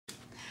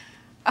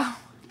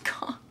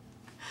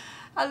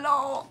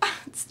Hello.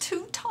 It's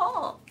too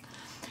tall.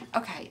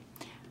 Okay.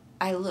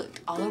 I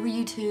looked all over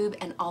YouTube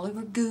and all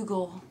over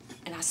Google,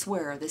 and I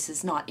swear this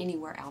is not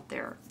anywhere out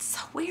there. It's so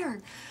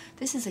weird.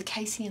 This is a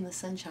Casey and the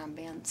Sunshine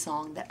Band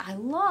song that I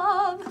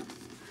love.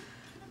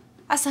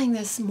 I sang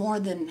this more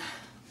than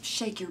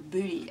Shake Your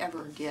Booty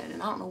ever did,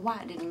 and I don't know why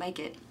I didn't make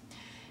it.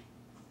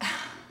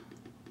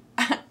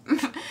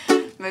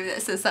 Maybe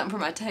that says something for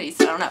my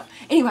taste. I don't know.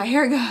 Anyway,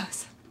 here it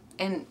goes.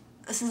 And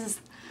this is,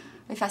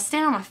 if I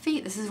stand on my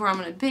feet, this is where I'm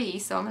going to be,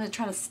 so I'm going to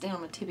try to stand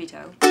on my tippy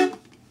toe.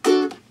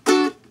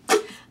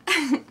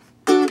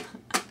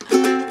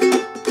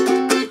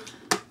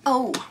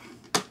 Oh,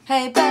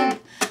 hey babe,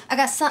 I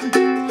got something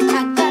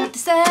I got to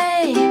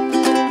say.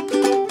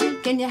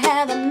 Can you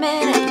have a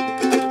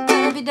minute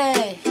every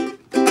day?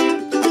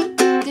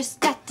 Just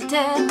got to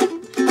tell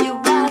you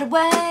right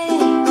away.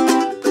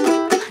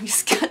 I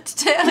just got to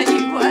tell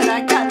you what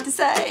I got to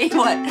say.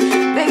 What?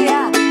 Baby,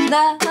 I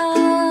love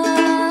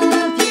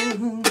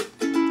you.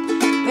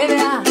 Baby,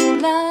 I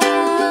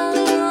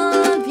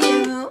love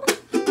you.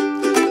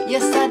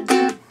 Yes, I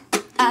do.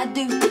 I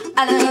do.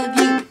 I love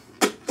you.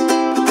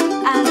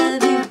 I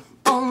love you.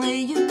 Only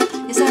you.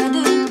 Yes, I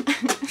do.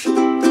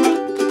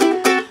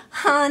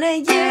 Honey,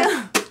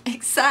 you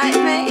excite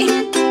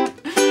me.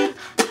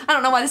 I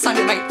don't know why this song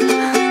didn't make.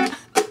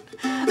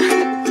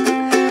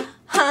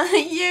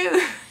 Honey,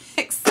 you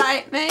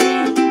excite me.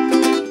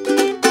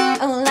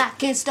 Oh, I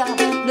can't stop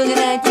looking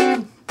at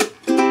you.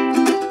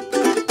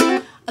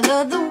 I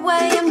love the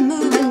way you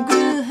move and groove.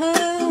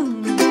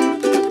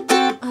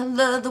 I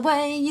love the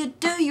way you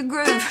do your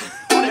groove.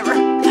 Whatever.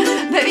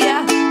 Baby,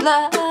 I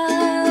love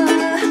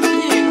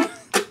you.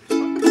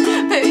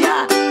 Baby, I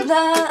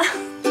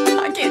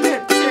can't do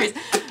it. Serious.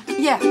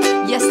 Yeah.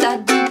 Yes, I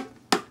do.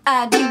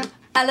 I do.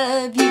 I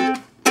love you.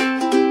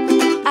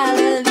 I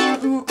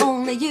love you.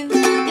 Only you.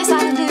 Yes, I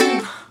do.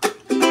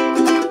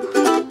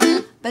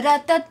 Ba da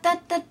da da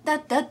da da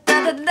da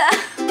da da.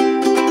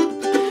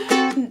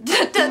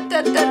 Da da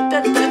da da da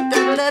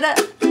da da da.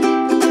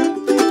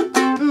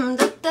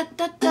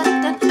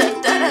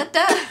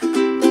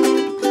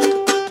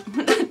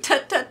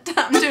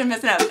 I'm doing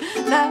messing up.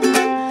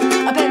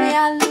 Oh, baby, I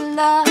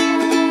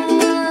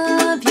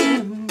love you.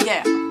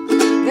 Yeah.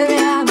 Baby,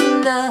 I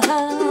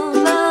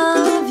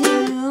love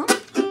you.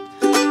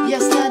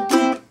 Yes, I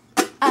do.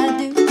 I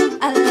do.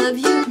 I love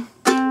you.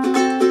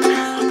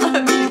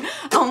 Love you.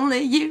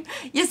 Only you.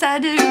 Yes, I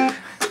do.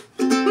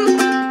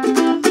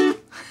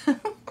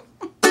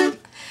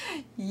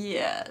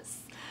 Yes.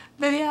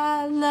 Baby,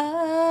 I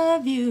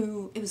love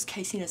you. It was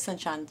Casey and the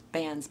Sunshine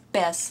Band's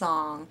best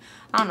song.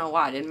 I don't know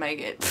why I didn't make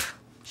it.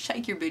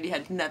 Shake Your Booty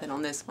had nothing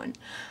on this one.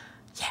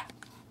 Yeah.